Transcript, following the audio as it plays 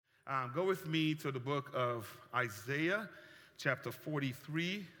Go with me to the book of Isaiah, chapter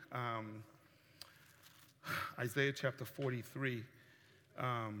 43. Isaiah chapter 43.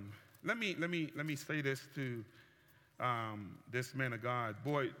 Let me say this to this man of God.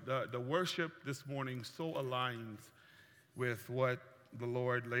 Boy, the worship this morning so aligns with what the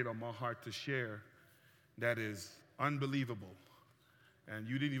Lord laid on my heart to share. That is unbelievable. And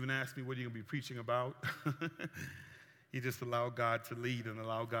you didn't even ask me what you're going to be preaching about. You just allow God to lead and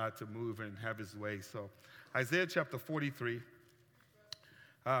allow God to move and have his way. So Isaiah chapter 43.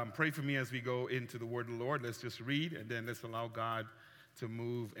 Pray for me as we go into the word of the Lord. Let's just read, and then let's allow God to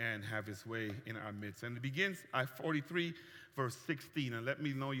move and have his way in our midst. And it begins at 43, verse 16. And let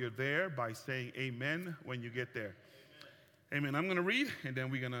me know you're there by saying amen when you get there. Amen. I'm going to read, and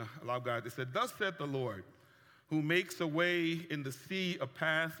then we're going to allow God. It said, "Thus saith the Lord, who makes a way in the sea, a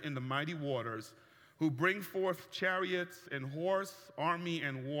path in the mighty waters, who bring forth chariots and horse, army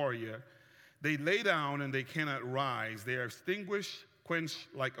and warrior. They lay down and they cannot rise. They are extinguished, quenched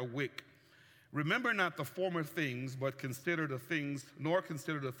like a wick. Remember not the former things, but consider the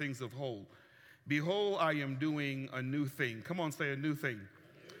things of old. Behold, I am doing a new thing." Come on, say a new thing.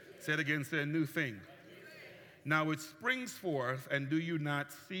 Say it again, say a new thing. Now it springs forth, and do you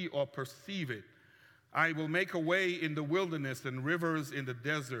not see or perceive it? I will make a way in the wilderness and rivers in the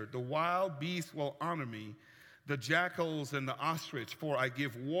desert. The wild beasts will honor me, the jackals and the ostrich, for I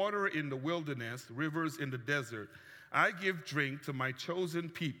give water in the wilderness, rivers in the desert. I give drink to my chosen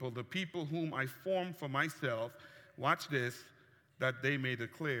people, the people whom I formed for myself. Watch this, that they may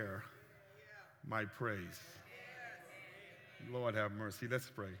declare my praise. Lord have mercy. Let's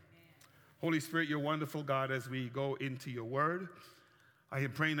pray. Holy Spirit, you're wonderful, God, as we go into your word. I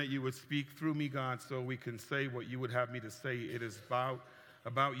am praying that you would speak through me, God, so we can say what you would have me to say. It is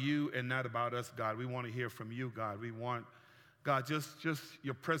about you and not about us, God. We want to hear from you, God. We want, God, just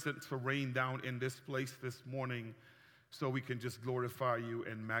your presence to rain down in this place this morning so we can just glorify you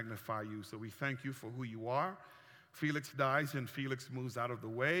and magnify you. So we thank you for who you are. Felix dies and Felix moves out of the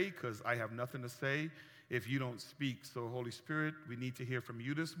way because I have nothing to say if you don't speak. So Holy Spirit, we need to hear from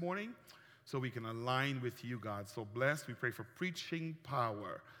you this morning, so we can align with you, God. So bless. We pray for preaching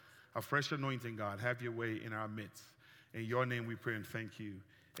power, a fresh anointing, God. Have your way in our midst. In your name we pray and thank you.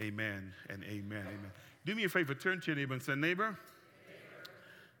 Amen and amen. Amen. Do me a favor. Turn to your neighbor and say, neighbor,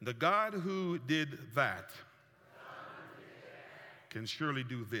 the God who did that can surely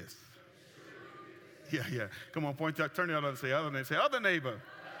do this. Yeah. Come on, point that. Turn it out and say, other neighbor. Say, other neighbor.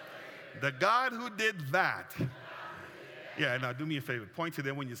 The God who did that. Yeah, now do me a favor. Point to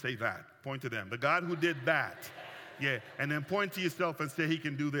them when you say that. Point to them. The God who did that. Yeah, and then point to yourself and say he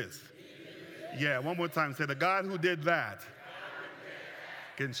can do this. Yeah, one more time. Say the God who did that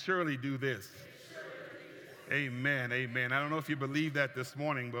can surely do this. Amen, amen. I don't know if you believe that this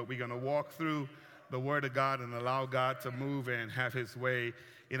morning, but we're going to walk through the word of God and allow God to move and have his way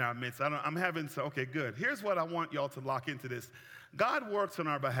in our midst. Okay, good. Here's what I want y'all to lock into this. God works on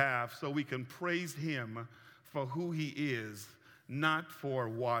our behalf so we can praise him for who he is, not for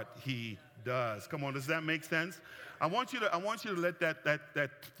what he does. Come on, does that make sense? I want you to let that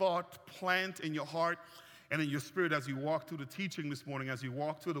thought plant in your heart and in your spirit as you walk through the teaching this morning, as you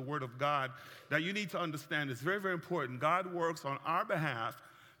walk through the word of God, that you need to understand it's very, very important. God works on our behalf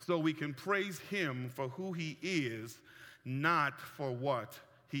so we can praise him for who he is, not for what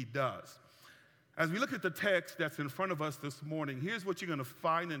he does. As we look at the text that's in front of us this morning, here's what you're going to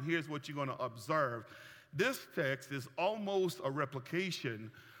find and here's what you're going to observe. This text is almost a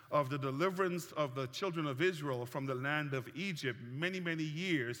replication of the deliverance of the children of Israel from the land of Egypt many, many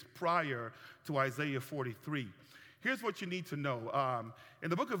years prior to Isaiah 43. Here's what you need to know. In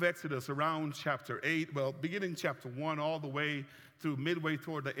the book of Exodus, around chapter 8, beginning chapter 1 all the way through midway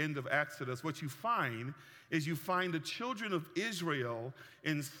toward the end of Exodus, what you find is the children of Israel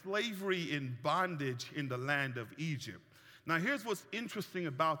in slavery, in bondage in the land of Egypt. Now, here's what's interesting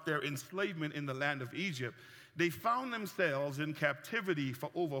about their enslavement in the land of Egypt. They found themselves in captivity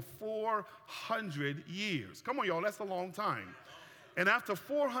for over 400 years. Come on, y'all, that's a long time. And after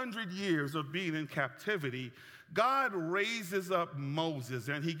 400 years of being in captivity, God raises up Moses,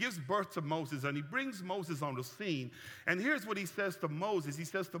 and he gives birth to Moses, and he brings Moses on the scene. And here's what he says to Moses. He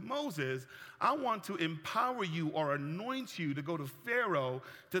says to Moses, I want to empower you or anoint you to go to Pharaoh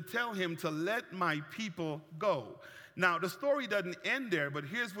to tell him to let my people go. Now, the story doesn't end there, but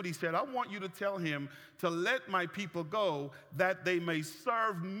here's what he said. I want you to tell him to let my people go that they may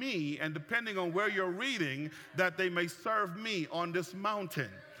serve me, and depending on where you're reading, that they may serve me on this mountain.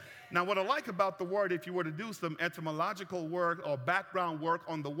 Now, what I like about the word, if you were to do some etymological work or background work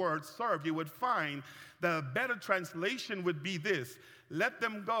on the word serve, you would find that a better translation would be this: let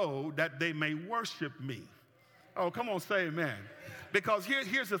them go that they may worship me. Oh, come on, say amen. Because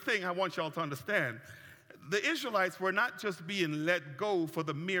here's the thing I want y'all to understand. The Israelites were not just being let go for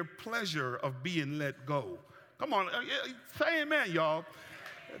the mere pleasure of being let go. Come on, say amen, y'all.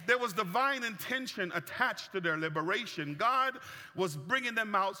 There was divine intention attached to their liberation. God was bringing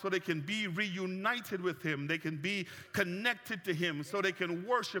them out so they can be reunited with him. They can be connected to him, so they can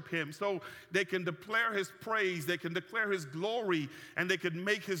worship him, so they can declare his praise, they can declare his glory, and they can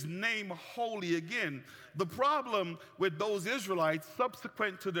make his name holy again. The problem with those Israelites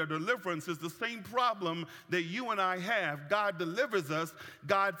subsequent to their deliverance is the same problem that you and I have. God delivers us,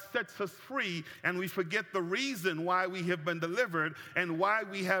 God sets us free, and we forget the reason why we have been delivered and why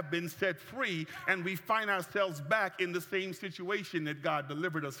we have been set free, and we find ourselves back in the same situation that God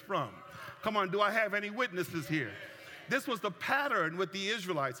delivered us from. Come on, do I have any witnesses here? This was the pattern with the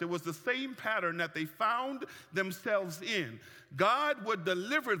Israelites. It was the same pattern that they found themselves in. God would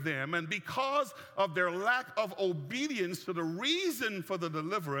deliver them, and because of their lack of obedience to the reason for the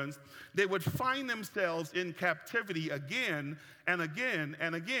deliverance, they would find themselves in captivity again and again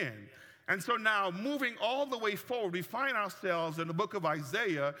and again. And so now, moving all the way forward, we find ourselves in the book of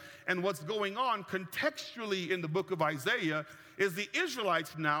Isaiah, and what's going on contextually in the book of Isaiah is the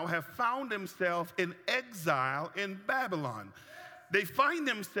Israelites now have found themselves in exile in Babylon. They find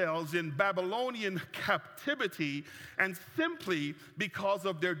themselves in Babylonian captivity, and simply because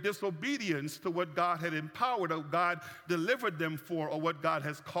of their disobedience to what God had empowered or God delivered them for, or what God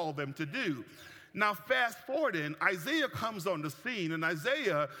has called them to do. Now, fast forward in, Isaiah comes on the scene, and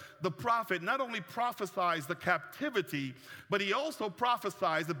Isaiah, the prophet, not only prophesies the captivity, but he also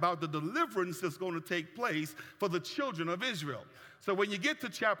prophesies about the deliverance that's going to take place for the children of Israel. So when you get to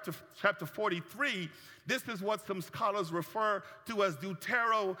chapter 43, this is what some scholars refer to as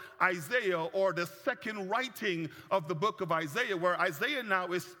Deutero-Isaiah, or the second writing of the book of Isaiah, where Isaiah now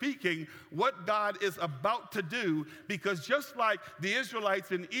is speaking what God is about to do, because just like the Israelites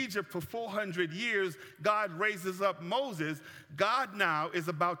in Egypt for 400 years, God raises up Moses, God now is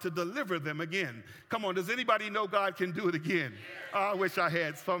about to deliver them again. Come on, does anybody know God can do it again? Oh, I wish I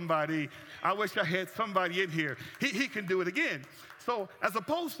had somebody in here. He can do it again. So as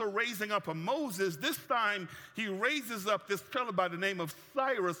opposed to raising up a Moses, this time he raises up this fellow by the name of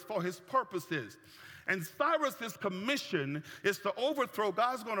Cyrus for his purposes. And Cyrus's commission is to overthrow,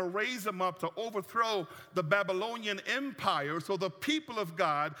 God's going to raise him up to overthrow the Babylonian Empire so the people of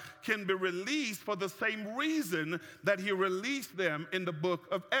God can be released for the same reason that he released them in the book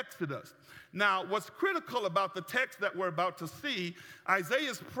of Exodus. Now, what's critical about the text that we're about to see, Isaiah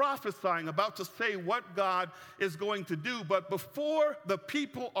is prophesying, about to say what God is going to do. But before the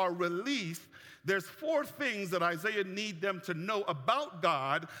people are released, there's 4 things that Isaiah needs them to know about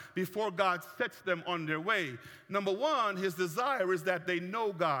God before God sets them on their way. Number 1, his desire is that they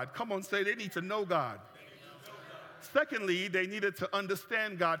know God. Come on, say they need to know God. Secondly, they needed to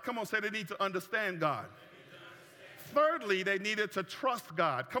understand God. Come on, say they need to understand God. Thirdly, they needed to trust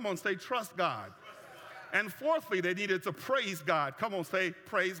God. Come on, say trust God. And fourthly, they needed to praise God. Come on, say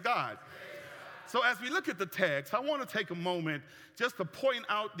praise God. So as we look at the text, I want to take a moment just to point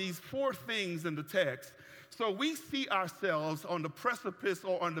out these 4 things in the text. So we see ourselves on the precipice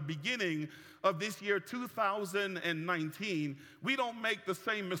or on the beginning of this year 2019. We don't make the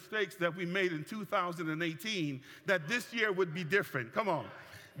same mistakes that we made in 2018, that this year would be different. Come on.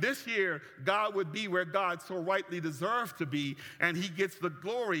 This year, God would be where God so rightly deserves to be, and he gets the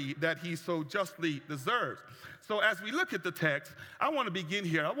glory that he so justly deserves. So as we look at the text, I want to begin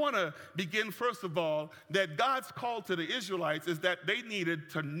here. I want to begin, first of all, that God's call to the Israelites is that they needed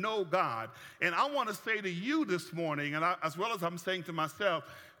to know God. And I want to say to you this morning, and as well as I'm saying to myself,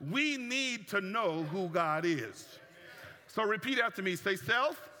 we need to know who God is. So repeat after me. Say,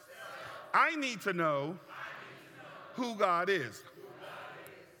 self, I need to know who God is.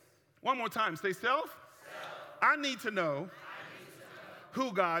 One more time. Say, self, I need to know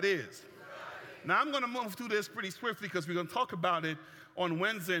who God is. Now, I'm going to move through this pretty swiftly because we're going to talk about it on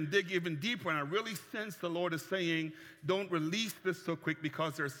Wednesday and dig even deeper. And I really sense the Lord is saying, don't release this so quick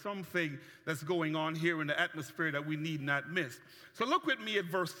because there's something that's going on here in the atmosphere that we need not miss. So look with me at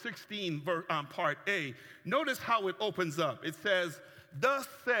verse 16, part A. Notice how it opens up. It says, thus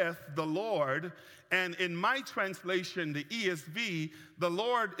saith the Lord. And in my translation, the ESV, the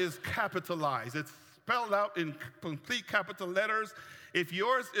Lord is capitalized. It's spelled out in complete capital letters. If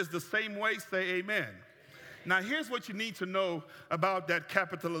yours is the same way, say amen. Now, here's what you need to know about that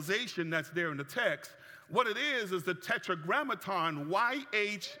capitalization that's there in the text. What it is the tetragrammaton,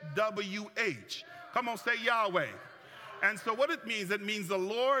 YHWH. Come on, say Yahweh. And so what it means the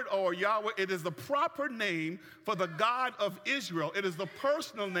Lord or Yahweh. It is the proper name for the God of Israel. It is the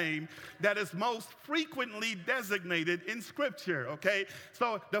personal name that is most frequently designated in Scripture, okay?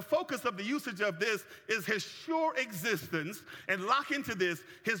 So the focus of the usage of this is his sure existence, and lock into this,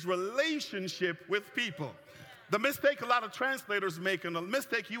 his relationship with people. The mistake a lot of translators make, and the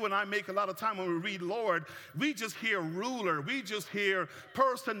mistake you and I make a lot of time when we read Lord, we just hear ruler, we just hear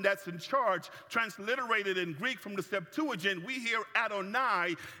person that's in charge. Transliterated in Greek from the Septuagint, we hear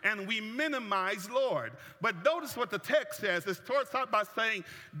Adonai, and we minimize Lord. But notice what the text says. It starts out by saying,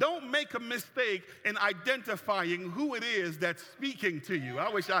 don't make a mistake in identifying who it is that's speaking to you. I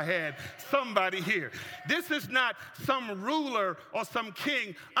wish I had somebody here. This is not some ruler or some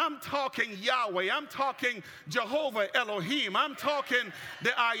king. I'm talking Yahweh. I'm talking Jehovah Elohim. I'm talking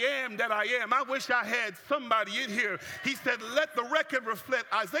the I am that I am. I wish I had somebody in here. He said, let the record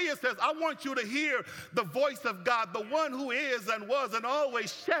reflect. Isaiah says, I want you to hear the voice of God, the one who is and was and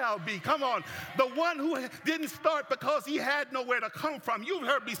always shall be. Come on. The one who didn't start because he had nowhere to come from. You've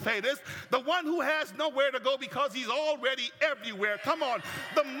heard me say this. The one who has nowhere to go because he's already everywhere. Come on.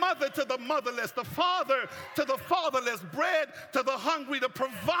 The mother to the motherless, the father to the fatherless, bread to the hungry, the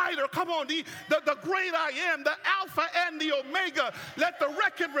provider. Come on. The great I am, the Alpha and the Omega. Let the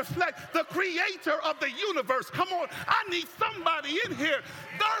record reflect the creator of the universe. Come on, I need somebody in here.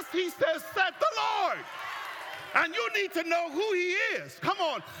 Thus he says, said the Lord. And you need to know who he is. Come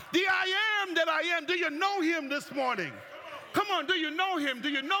on, the I am that I am. Do you know him this morning? Come on, do you know him? Do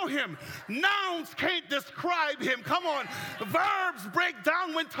you know him? Nouns can't describe him. Come on, verbs break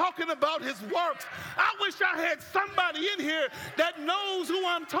down when talking about his works. I wish I had somebody in here that knows who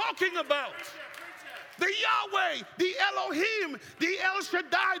I'm talking about. The Yahweh, the Elohim, the El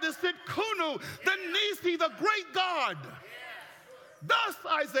Shaddai, the Sidkunu, the Nisi, the great God. Thus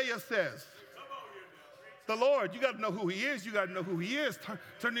Isaiah says, the Lord. You got to know who he is. You got to know who he is.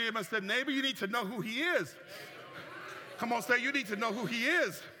 Turn to him and say, neighbor, you need to know who he is. Come on, say, you need to know who he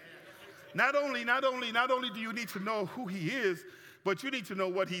is. Not only do you need to know who he is, but you need to know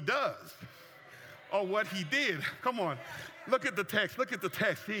what he does or what he did. Come on. Look at the text. Look at the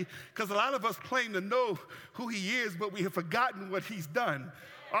text. See, because a lot of us claim to know who he is, but we have forgotten what he's done.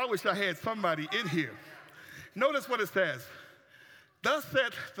 I wish I had somebody in here. Notice what it says. Thus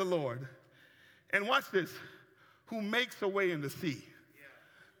saith the Lord, and watch this, who makes a way in the sea,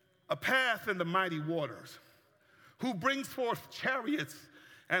 a path in the mighty waters, who brings forth chariots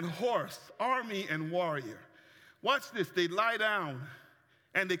and horse, army and warrior. Watch this. They lie down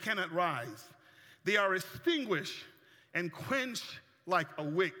and they cannot rise. They are extinguished and quenched like a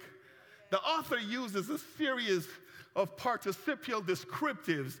wick. The author uses a series of participial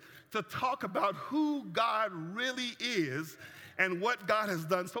descriptives to talk about who God really is and what God has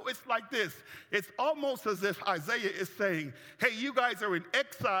done. So it's like this. It's almost as if Isaiah is saying, hey, you guys are in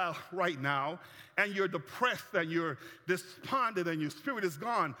exile right now, and you're depressed, and you're despondent, and your spirit is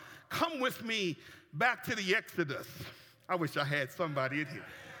gone. Come with me back to the Exodus. I wish I had somebody in here.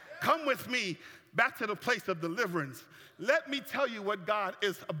 Come with me back to the place of deliverance. Let me tell you what God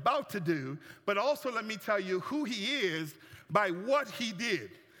is about to do, but also let me tell you who he is by what he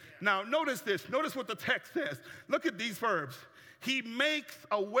did. Now, notice this. Notice what the text says. Look at these verbs. He makes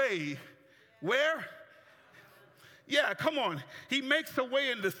a way. Where? Yeah, come on. He makes a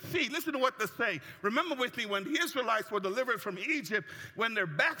way in the sea. Listen to what they say. Remember with me, when the Israelites were delivered from Egypt, when their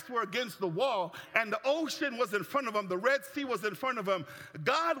backs were against the wall and the ocean was in front of them, the Red Sea was in front of them,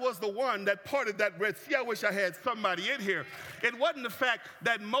 God was the one that parted that Red Sea. I wish I had somebody in here. It wasn't the fact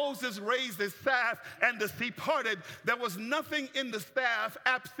that Moses raised his staff and the sea parted. There was nothing in the staff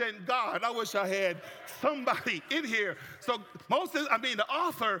absent God. I wish I had somebody in here. So the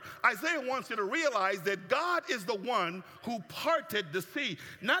author, Isaiah, wants you to realize that God is the one who parted the sea.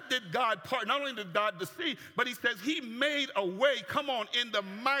 Not only did God the sea, but he says he made a way, come on, in the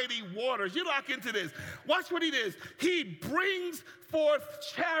mighty waters. You lock into this. Watch what he does. He brings forth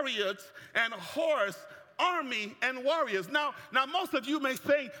chariots and horse, army and warriors. Now most of you may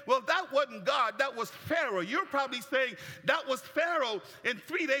say, well, that wasn't God, that was Pharaoh. You're probably saying that was Pharaoh. And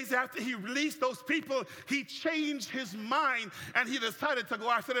 3 days after he released those people, he changed his mind and he decided to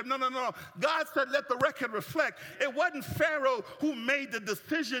go after them. No. God said, let the record reflect. It wasn't Pharaoh who made the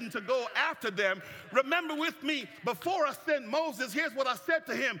decision to go after them. Remember with me, before I sent Moses, here's what I said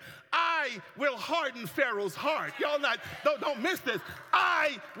to him. I I will harden Pharaoh's heart. Y'all don't miss this.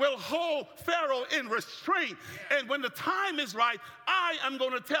 I will hold Pharaoh in restraint. And when the time is right, I am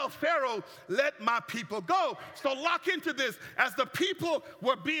going to tell Pharaoh, let my people go. So lock into this. As the people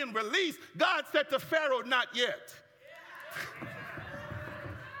were being released, God said to Pharaoh, not yet.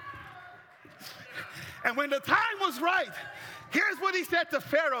 And when the time was right, here's what he said to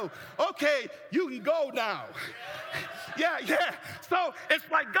Pharaoh. Okay, you can go now. Yeah. So it's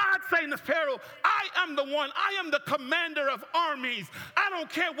like God saying to Pharaoh, I am the one. I am the commander of armies. I don't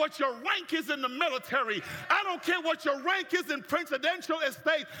care what your rank is in the military. I don't care what your rank is in presidential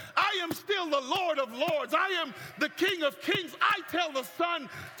estate. I am still the Lord of lords. I am the King of kings. I tell the sun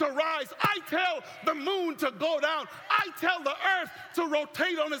to rise. I tell the moon to go down. I tell the earth to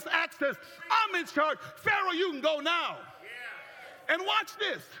rotate on its axis. I'm in charge. Pharaoh, you can go now. And watch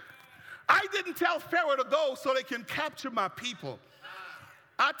this. I didn't tell Pharaoh to go so they can capture my people.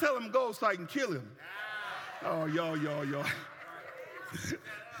 I tell him go so I can kill him. Oh, y'all.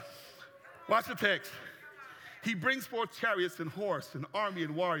 Watch the text. He brings forth chariots and horse and army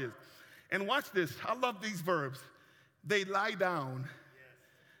and warriors. And watch this. I love these verbs. They lie down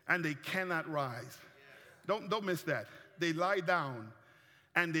and they cannot rise. Don't miss that. They lie down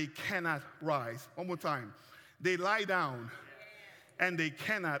and they cannot rise. One more time. They lie down and they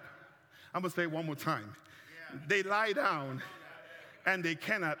cannot, I'm going to say it one more time. They lie down and they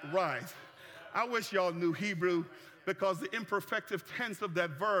cannot rise. I wish y'all knew Hebrew, because the imperfective tense of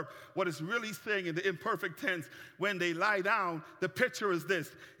that verb, what it's really saying in the imperfect tense, when they lie down, the picture is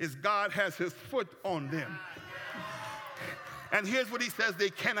this, is God has his foot on them. And here's what he says, they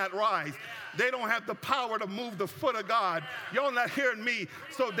cannot rise. They don't have the power to move the foot of God. Y'all not hearing me,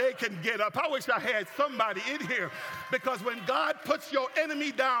 so they can get up. I wish I had somebody in here, because when God puts your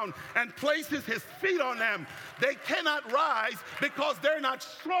enemy down and places his feet on them, they cannot rise because they're not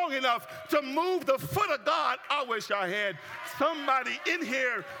strong enough to move the foot of God. I wish I had somebody in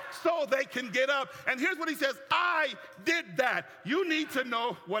here so they can get up. And here's what he says, I did that. You need to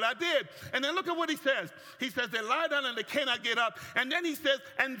know what I did. And then look at what he says. He says they lie down and they cannot get up. And then he says,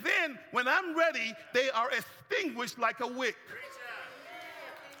 and then when I'm ready, they are extinguished like a wick.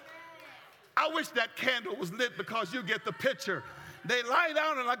 I wish that candle was lit, because you get the picture. They lie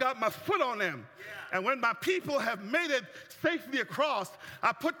down and I got my foot on them. And when my people have made it safely across,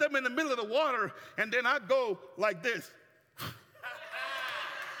 I put them in the middle of the water, and then I go like this.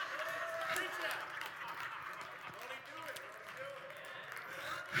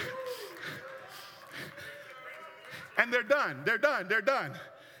 And they're done.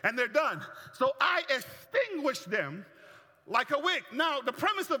 And they're done. So I extinguish them like a wick. Now, the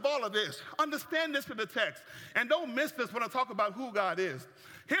premise of all of this, understand this in the text, and don't miss this when I talk about who God is.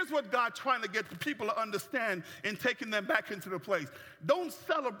 Here's what God's trying to get the people to understand in taking them back into the place. Don't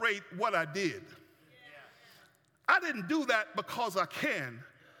celebrate what I did. I didn't do that because I can.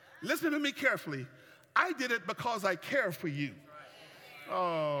 Listen to me carefully. I did it because I care for you.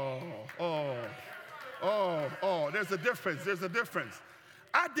 There's a difference.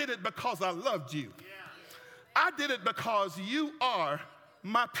 I did it because I loved you. I did it because you are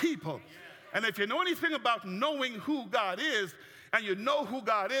my people. And if you know anything about knowing who God is, and you know who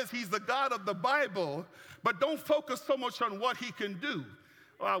God is, he's the God of the Bible, but don't focus so much on what he can do.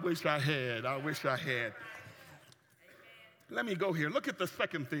 Oh, I wish I had. Let me go here. Look at the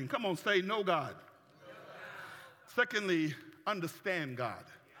second thing. Come on, say know God. Secondly, understand God.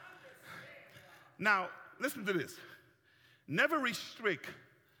 Now, listen to this. Never restrict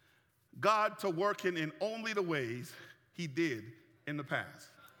God to working in only the ways he did in the past.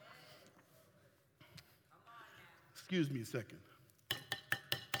 Excuse me a second.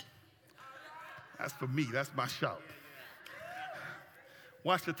 That's for me. That's my shout.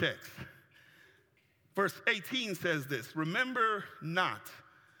 Watch the text. Verse 18 says this, remember not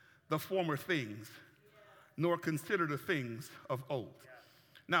the former things, nor consider the things of old.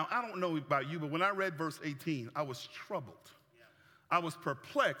 Now, I don't know about you, but when I read verse 18, I was troubled. I was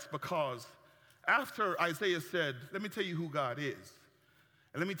perplexed, because after Isaiah said, let me tell you who God is,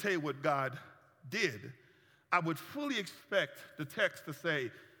 and let me tell you what God did, I would fully expect the text to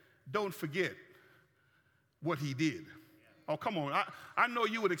say, don't forget what he did. Oh, come on. I know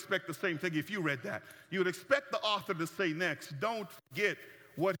you would expect the same thing if you read that. You would expect the author to say next, don't forget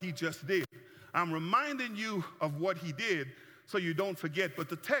what he just did. I'm reminding you of what he did so you don't forget. But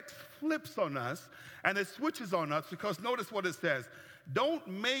the text flips on us and it switches on us, because notice what it says. Don't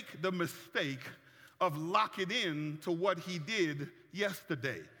make the mistake of locking in to what he did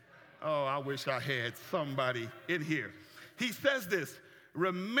yesterday. Oh, I wish I had somebody in here. He says this,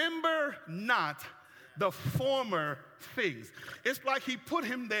 remember not the former things. It's like he put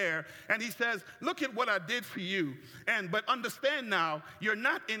him there and he says, look at what I did for you. But understand now, you're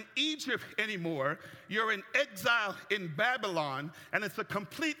not in Egypt anymore. You're in exile in Babylon, and it's a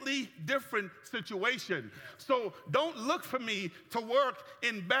completely different situation. So don't look for me to work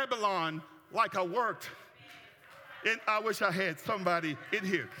in Babylon like I worked. And I wish I had somebody in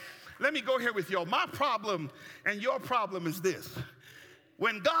here. Let me go here with y'all. My problem and your problem is this.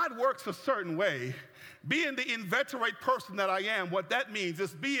 When God works a certain way, being the inveterate person that I am, what that means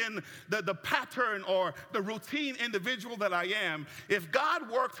is being the pattern or the routine individual that I am. If God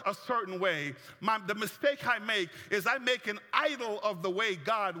works a certain way, the mistake I make is I make an idol of the way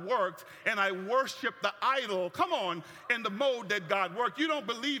God worked, and I worship the idol, come on, in the mode that God worked. You don't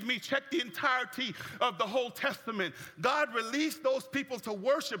believe me? Check the entirety of the whole Testament. God released those people to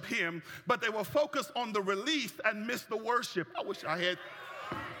worship him, but they were focused on the release and missed the worship. I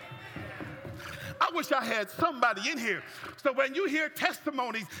wish I had somebody in here. So when you hear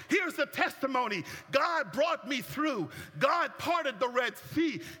testimonies, here's the testimony. God brought me through. God parted the Red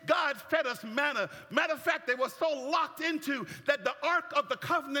Sea. God fed us manna. Matter of fact, they were so locked into that the Ark of the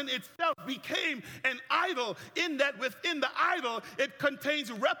Covenant itself became an idol, in that within the idol, it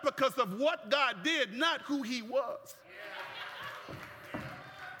contains replicas of what God did, not who he was.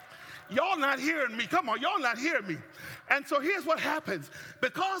 Y'all not hearing me. Come on, y'all not hearing me. And so here's what happens.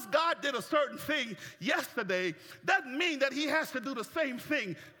 Because God did a certain thing yesterday, doesn't mean that he has to do the same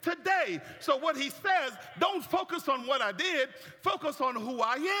thing today. So what he says, don't focus on what I did, focus on who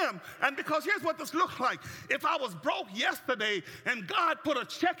I am. And because here's what this looks like. If I was broke yesterday and God put a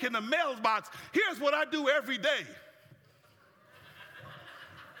check in the mailbox, here's what I do every day.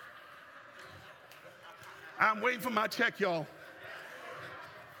 I'm waiting for my check, y'all.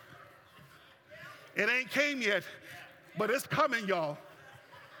 It ain't came yet, but it's coming, y'all.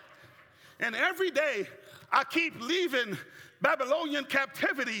 And every day, I keep leaving Babylonian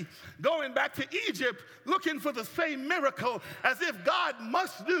captivity, going back to Egypt, looking for the same miracle, as if God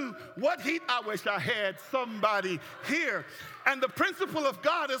must do what I wish I had somebody here. And the principle of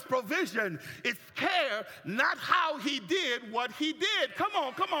God is provision. It's care, not how he did what he did. Come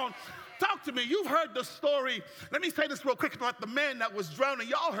on, come on. Talk to me. You've heard the story. Let me say this real quick about the man that was drowning.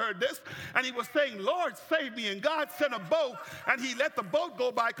 Y'all heard this. And he was saying, Lord, save me. And God sent a boat, and he let the boat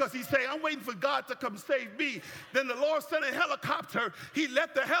go by because he said, I'm waiting for God to come save me. Then the Lord sent a helicopter. He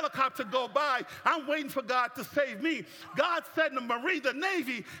let the helicopter go by. I'm waiting for God to save me. God sent the Marine, the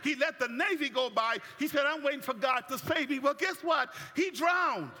Navy. He let the Navy go by. He said, I'm waiting for God to save me. Well, guess what? He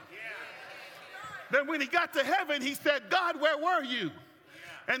drowned. Then when he got to heaven, he said, God, where were you?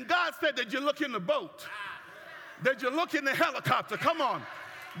 And God said, did you look in the boat? Did you look in the helicopter? Come on.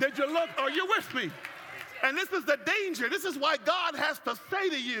 Did you look? Are you with me? And this is the danger. This is why God has to say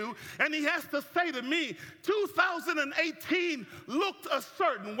to you, and he has to say to me, 2018 looked a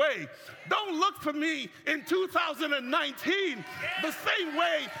certain way. Don't look for me in 2019 the same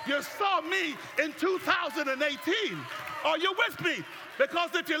way you saw me in 2018. Are you with me?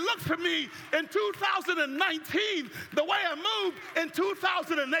 Because if you look for me in 2019, the way I moved in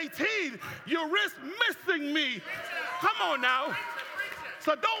 2018, you risk missing me. Come on now.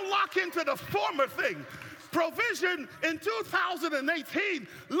 So don't lock into the former thing. Provision in 2018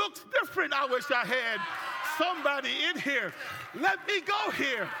 looks different. I wish I had somebody in here. Let me go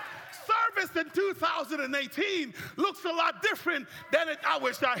here. Service in 2018 looks a lot different than I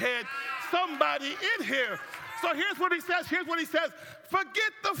wish I had somebody in here. So here's what he says. Here's what he says.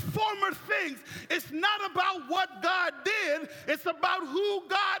 Forget the former things. It's not about what God did. It's about who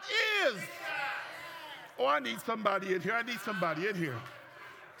God is. Oh, I need somebody in here. I need somebody in here.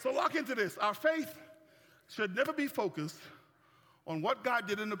 So lock into this. Our faith should never be focused on what God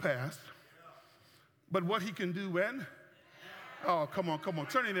did in the past, but what he can do when. Oh, come on, come on.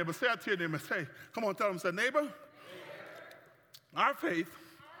 Turn to your neighbor. Say out to your neighbor. Say, come on, tell him, say, neighbor, our faith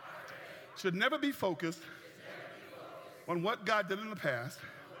should never be focused on what God did in the past,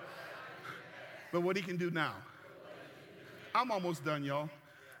 but what he can do now. I'm almost done, y'all.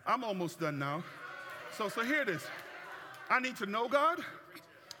 I'm almost done now. So hear this. I need to know God.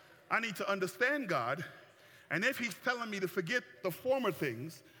 I need to understand God. And if he's telling me to forget the former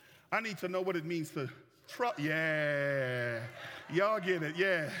things, I need to know what it means to trust. Yeah. Y'all get it.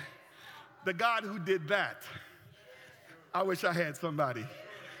 Yeah. The God who did that, I wish I had somebody,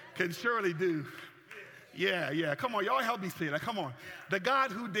 can surely do. Yeah. Come on, y'all help me say that. Come on. The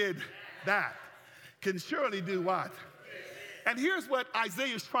God who did that can surely do what? And here's what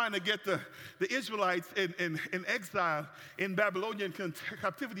Isaiah is trying to get the the Israelites in exile in Babylonian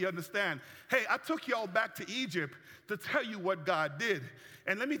captivity understand, hey, I took y'all back to Egypt to tell you what God did.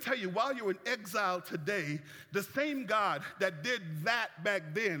 And let me tell you, while you're in exile today, the same God that did that back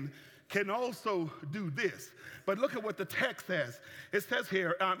then can also do this. But look at what the text says. It says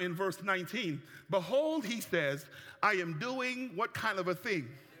here in verse 19, behold, he says, I am doing what kind of a thing?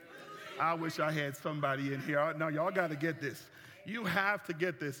 I wish I had somebody in here. Now, y'all got to get this. You have to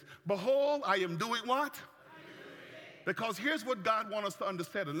get this. Behold, I am doing what? Because here's what God wants us to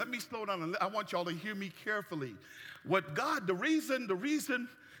understand. And let me slow down, and I want y'all to hear me carefully. The reason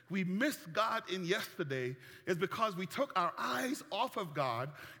we missed God in yesterday is because we took our eyes off of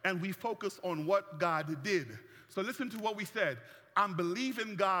God and we focused on what God did. So listen to what we said. I'm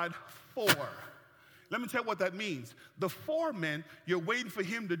believing God for. Let me tell you what that means. The for meant you're waiting for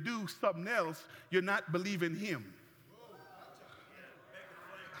him to do something else. You're not believing him.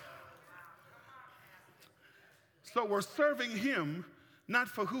 So we're serving him not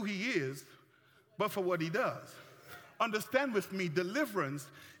for who he is, but for what he does. Understand with me, deliverance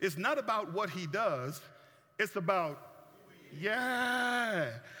is not about what he does. It's about,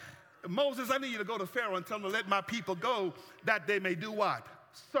 Moses, I need you to go to Pharaoh and tell him to let my people go that they may do what?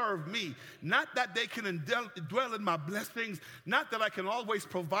 Serve me. Not that they can dwell in my blessings, not that I can always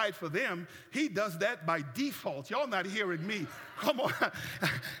provide for them. He does that by default. Y'all not hearing me. Come on.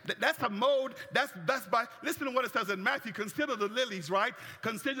 That's a mode. That's by, listen to what it says in Matthew. Consider the lilies, right?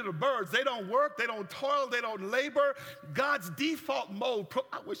 Consider the birds. They don't work, they don't toil, they don't labor. God's default mode,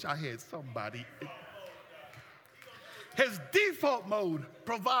 I wish I had somebody. His default mode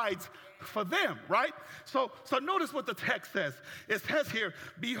provides for them, right? So notice what the text says. It says here,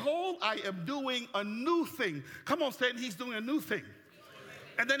 behold, I am doing a new thing. Come on, Satan, he's doing a new thing.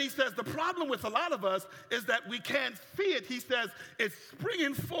 And then he says, the problem with a lot of us is that we can't see it. He says, it's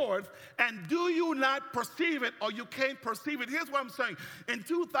springing forth, and do you not perceive it, or you can't perceive it? Here's what I'm saying. In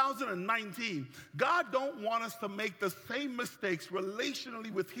 2019, God don't want us to make the same mistakes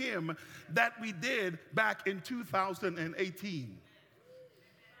relationally with him that we did back in 2018.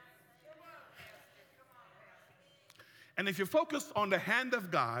 And if you focus on the hand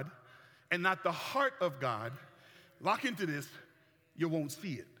of God and not the heart of God, lock into this, you won't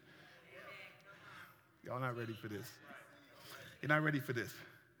see it. Y'all not ready for this. You're not ready for this.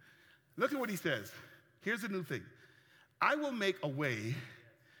 Look at what he says. Here's the new thing. I will make a way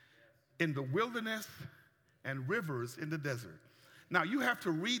in the wilderness and rivers in the desert. Now, you have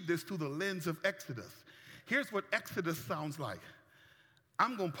to read this through the lens of Exodus. Here's what Exodus sounds like.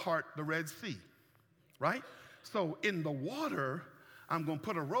 I'm going to part the Red Sea, right? So in the water, I'm going to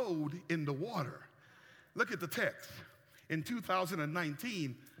put a road in the water. Look at the text. In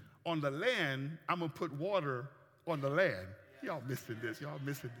 2019, on the land, I'm going to put water on the land. Y'all missing this. Y'all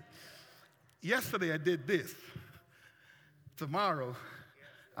missing this. Yesterday, I did this. Tomorrow,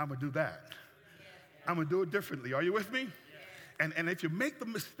 I'm going to do that. I'm going to do it differently. Are you with me? And if you make the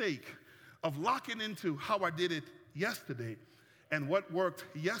mistake of locking into how I did it yesterday and what worked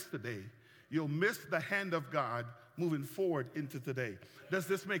yesterday, you'll miss the hand of God moving forward into today. Does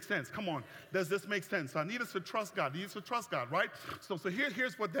this make sense? Come on. Does this make sense? I need us to trust God. I need us to trust God, right? So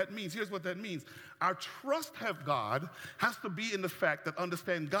here's what that means. Here's what that means. Our trust of God has to be in the fact that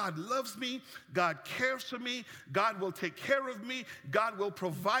understand God loves me, God cares for me, God will take care of me, God will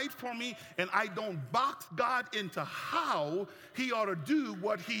provide for me, and I don't box God into how he ought to do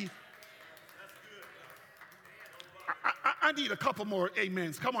what he. I need a couple more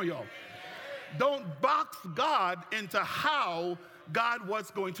amens. Come on, y'all. Don't box God into how God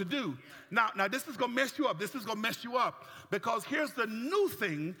was going to do. Now this is going to mess you up. This is going to mess you up because here's the new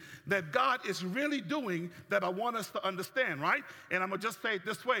thing that God is really doing that I want us to understand, right? And I'm going to just say it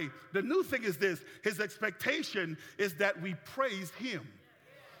this way. The new thing is this. His expectation is that we praise him.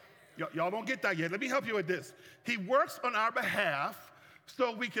 Y'all don't get that yet. Let me help you with this. He works on our behalf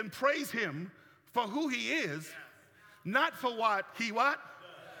so we can praise him for who he is, not for what he what?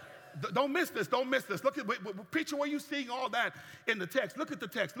 Don't miss this. Don't miss this. Look at picture where you're seeing all that in the text. Look at the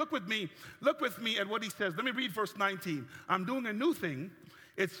text. Look with me at what he says. Let me read verse 19. I'm doing a new thing.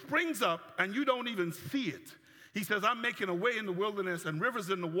 It springs up and you don't even see it. He says, I'm making a way in the wilderness and rivers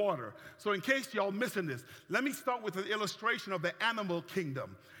in the water. So in case y'all missing this, let me start with an illustration of the animal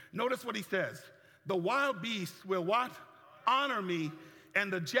kingdom. Notice what he says. The wild beasts will what? Honor me,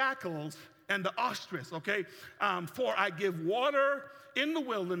 and the jackals and the ostrich, okay? For I give water in the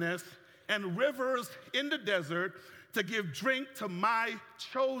wilderness and rivers in the desert. to give drink to my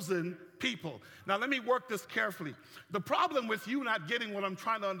chosen people. Now, let me work this carefully. The problem with you not getting what I'm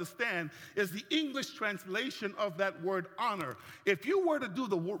trying to understand is the English translation of that word honor. If you were to do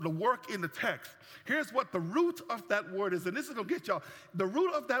the work in the text, here's what the root of that word is, and this is going to get y'all. The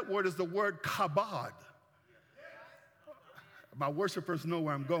root of that word is the word kabod. My worshipers know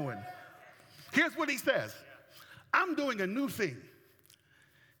where I'm going. Here's what he says. I'm doing a new thing.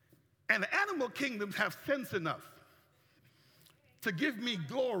 And the animal kingdoms have sense enough to give me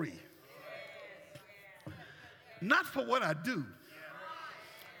glory. Not for what I do,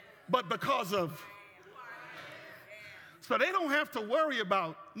 but because of. So they don't have to worry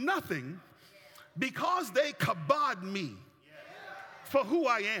about nothing because they kabod me for who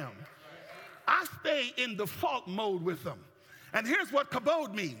I am. I stay in default mode with them. And here's what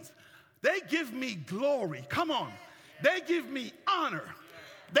kabod means. They give me glory. Come on. They give me honor.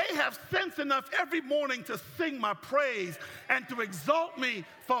 They have sense enough every morning to sing my praise and to exalt me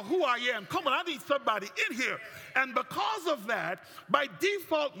for who I am. Come on, I need somebody in here. And because of that, my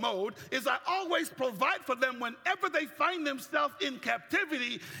default mode is I always provide for them whenever they find themselves in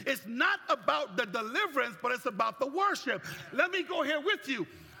captivity. It's not about the deliverance, but it's about the worship. Let me go here with you.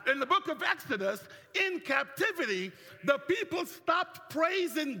 In the book of Exodus, in captivity, the people stopped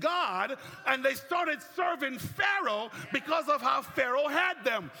praising God and they started serving Pharaoh because of how Pharaoh had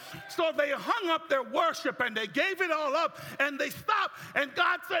them. So they hung up their worship and they gave it all up and they stopped. And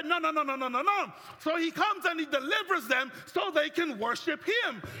God said, no. So he comes and he delivers them so they can worship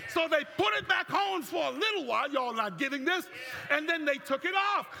him. So they put it back on for a little while. Y'all not getting this? And then they took it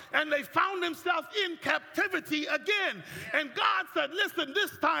off and they found themselves in captivity again. And God said, listen,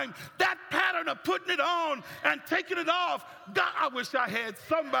 this time, that pattern of putting it on and taking it off, God, I wish I had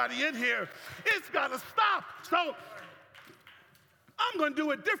somebody in here. It's got to stop. So I'm going to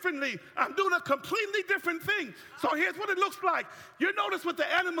do it differently. I'm doing a completely different thing. So here's what it looks like. You notice with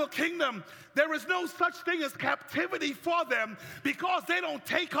the animal kingdom, there is no such thing as captivity for them because they don't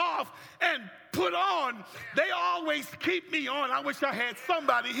take off and put on. They always keep me on. I wish I had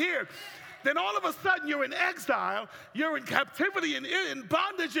somebody here. Then all of a sudden you're in exile, you're in captivity, in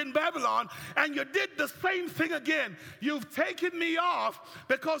bondage in Babylon, and you did the same thing again. You've taken me off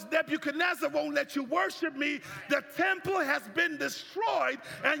because Nebuchadnezzar won't let you worship me. The temple has been destroyed,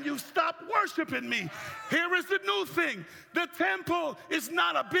 and you stopped worshiping me. Here is the new thing. The temple is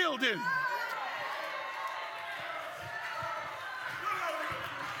not a building.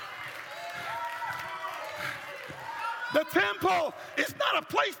 The temple is not a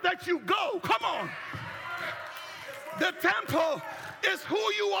place that you go. Come on. The temple is who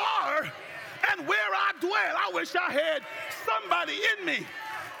you are and where I dwell. I wish I had somebody in me.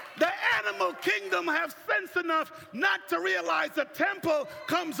 The animal kingdom have sense enough not to realize the temple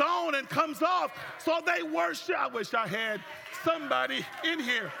comes on and comes off. So they worship. I wish I had somebody in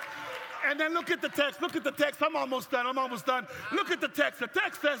here. And then look at the text. Look at the text. I'm almost done. Look at the text. The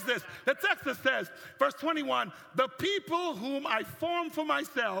text says this. The text says, verse 21, the people whom I formed for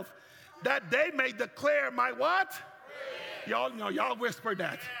myself, that they may declare my what? Praise. Y'all know, y'all whispered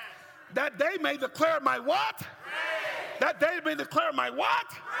that. Yeah. That they may declare my what? Praise. That they may declare my what?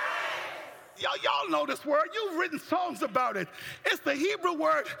 Praise. Y'all know this word. You've written songs about it. It's the Hebrew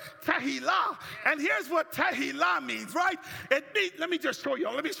word tehillah. And here's what tehillah means, right? It means, let me just show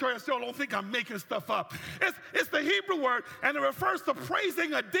y'all. Let me show you so I don't think I'm making stuff up. It's the Hebrew word, and it refers to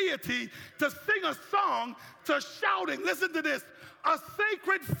praising a deity, to sing a song, to shouting. Listen to this. A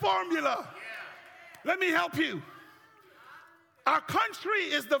sacred formula. Let me help you. Our country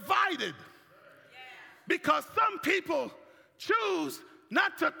is divided because some people choose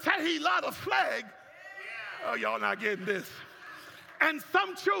not to tehillah the flag. Oh, y'all not getting this. And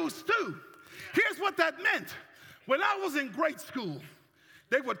some choose to. Here's what that meant. When I was in grade school,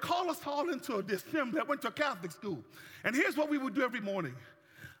 they would call us all into the assembly. I went to a Catholic school. And here's what we would do every morning.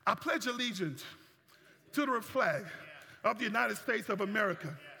 I pledge allegiance to the flag of the United States of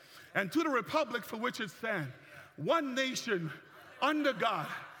America and to the republic for which it stands, one nation under God,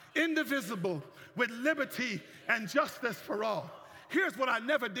 indivisible, with liberty and justice for all. Here's what I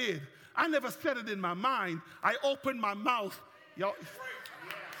never did. I never said it in my mind. I opened my mouth. Y'all.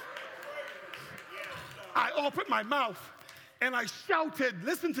 I opened my mouth and I shouted,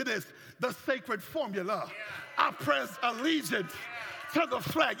 listen to this, the sacred formula. I pledge allegiance to the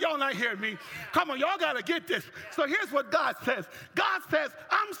flag. Y'all not hearing me? Come on, y'all got to get this. So here's what God says. God says,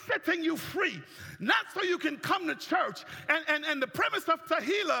 I'm setting you free, not so you can come to church. And the premise of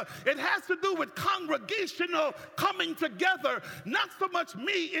Tehillah, it has to do with congregational coming together, not so much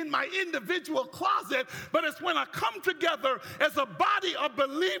me in my individual closet, but it's when I come together as a body of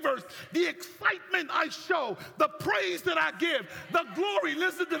believers, the excitement I show, the praise that I give, the glory,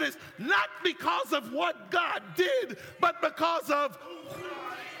 listen to this, not because of what God did, but because of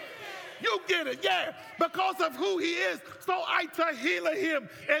you get it, yeah, because of who he is. So I Tehillah him,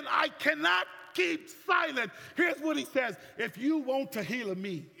 and I cannot keep silent. Here's what he says: if you won't Tehillah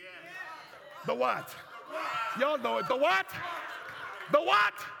me, the what? Y'all know it. The what? The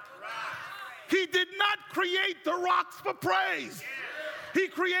what? He did not create the rocks for praise. He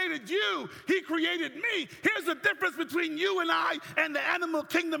created you. He created me. Here's the difference between you and I and the animal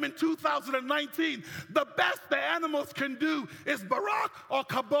kingdom in 2019. The best the animals can do is barak or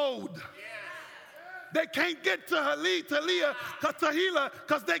kabod. They can't get to Tehillah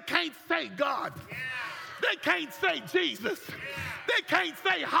because they can't say God. They can't say Jesus. They can't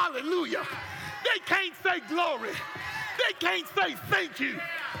say hallelujah. They can't say glory. They can't say thank you.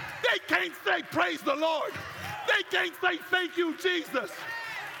 They can't say praise the Lord. They can't say thank you, Jesus.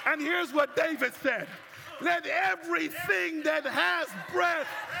 And here's what David said: let everything that has breath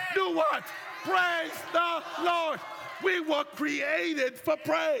do what? Praise the Lord. We were created for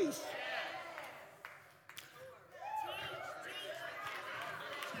praise.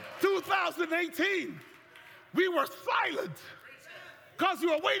 2018, we were silent because we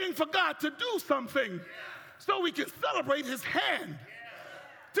were waiting for God to do something so we can celebrate his hand.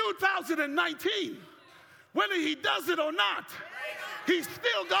 2019, whether he does it or not, he's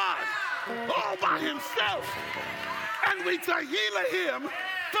still God all by himself. And we Tehillah him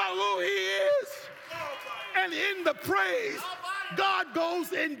for who he is. And in the praise, God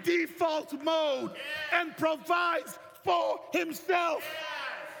goes in default mode and provides for himself.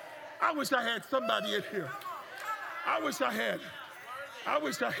 I wish I had somebody in here. I wish I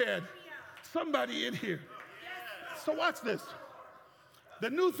had somebody in here. So watch this. The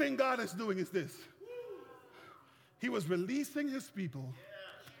new thing God is doing is this. He was releasing his people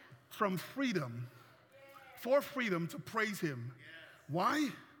from freedom, for freedom to praise him. Why?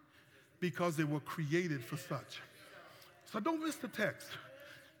 Because they were created for such. So don't miss the text.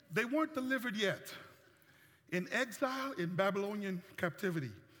 They weren't delivered yet. In exile, in Babylonian captivity.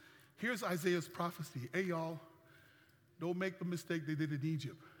 Here's Isaiah's prophecy. Hey, y'all, don't make the mistake they did in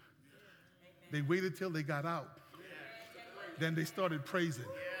Egypt. They waited till they got out. Then they started praising.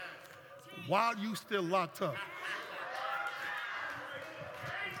 While you still locked up.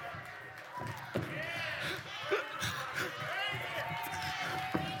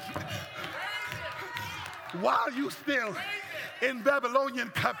 While you still in Babylonian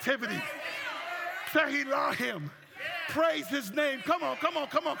captivity, Tehillah him. Praise his name. Come on, come on,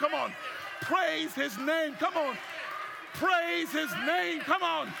 come on, come on. Praise his name. Come on. Praise his name. Come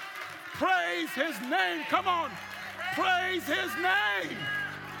on. Praise his name. Come on. Praise his name.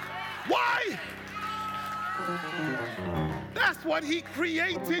 Why? That's what he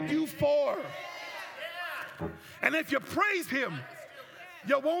created you for. And if you praise him,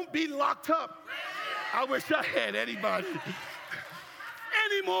 you won't be locked up. I wish I had anybody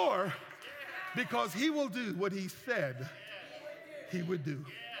anymore, because he will do what he said he would do.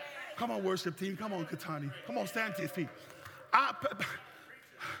 Come on, worship team. Come on, Katani. Come on, stand to your feet.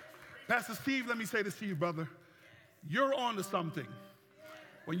 Pastor Steve, let me say this to you, brother. You're on to something.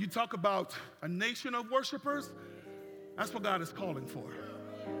 When you talk about a nation of worshipers, that's what God is calling for.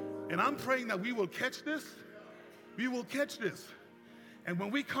 And I'm praying that we will catch this. We will catch this. And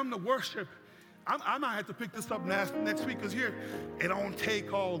when we come to worship, I might have to pick this up next week, because here, it don't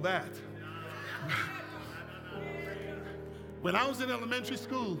take all that. When I was in elementary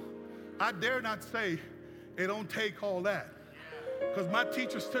school, I dare not say it don't take all that, because my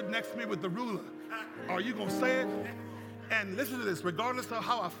teacher stood next to me with the ruler. Are you going to say it? And listen to this. Regardless of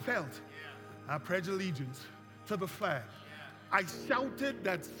how I felt, I pledge allegiance to the flag. I shouted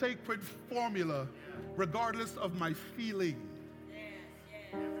that sacred formula regardless of my feeling.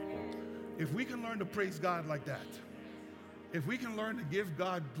 If we can learn to praise God like that, if we can learn to give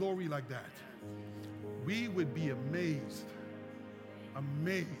God glory like that, we would be amazed,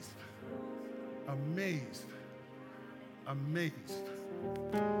 amazed, amazed, amazed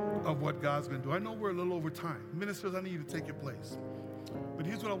of what God's going to do. I know we're a little over time. Ministers, I need you to take your place. But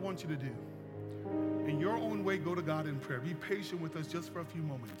here's what I want you to do. In your own way, go to God in prayer. Be patient with us just for a few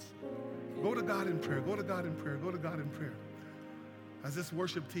moments. Go to God in prayer. Go to God in prayer. Go to God in prayer. As this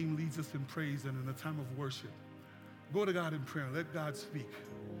worship team leads us in praise and in a time of worship, go to God in prayer. Let God speak.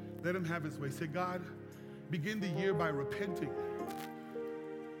 Let him have his way. Say, God, begin the year by repenting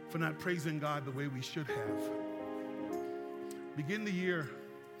for not praising God the way we should have. Begin the year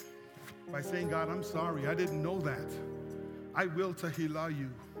by saying, God, I'm sorry, I didn't know that. I will tahila you.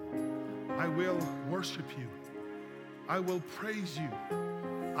 I will worship you. I will praise you.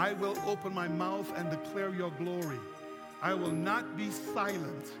 I will open my mouth and declare your glory. I will not be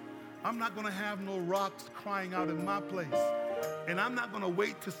silent. I'm not going to have no rocks crying out in my place. And I'm not going to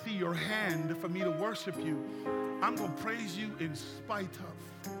wait to see your hand for me to worship you. I'm going to praise you in spite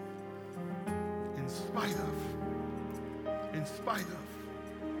of. In spite of. In spite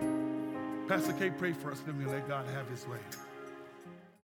of. Pastor K, pray for us, then we let God have his way.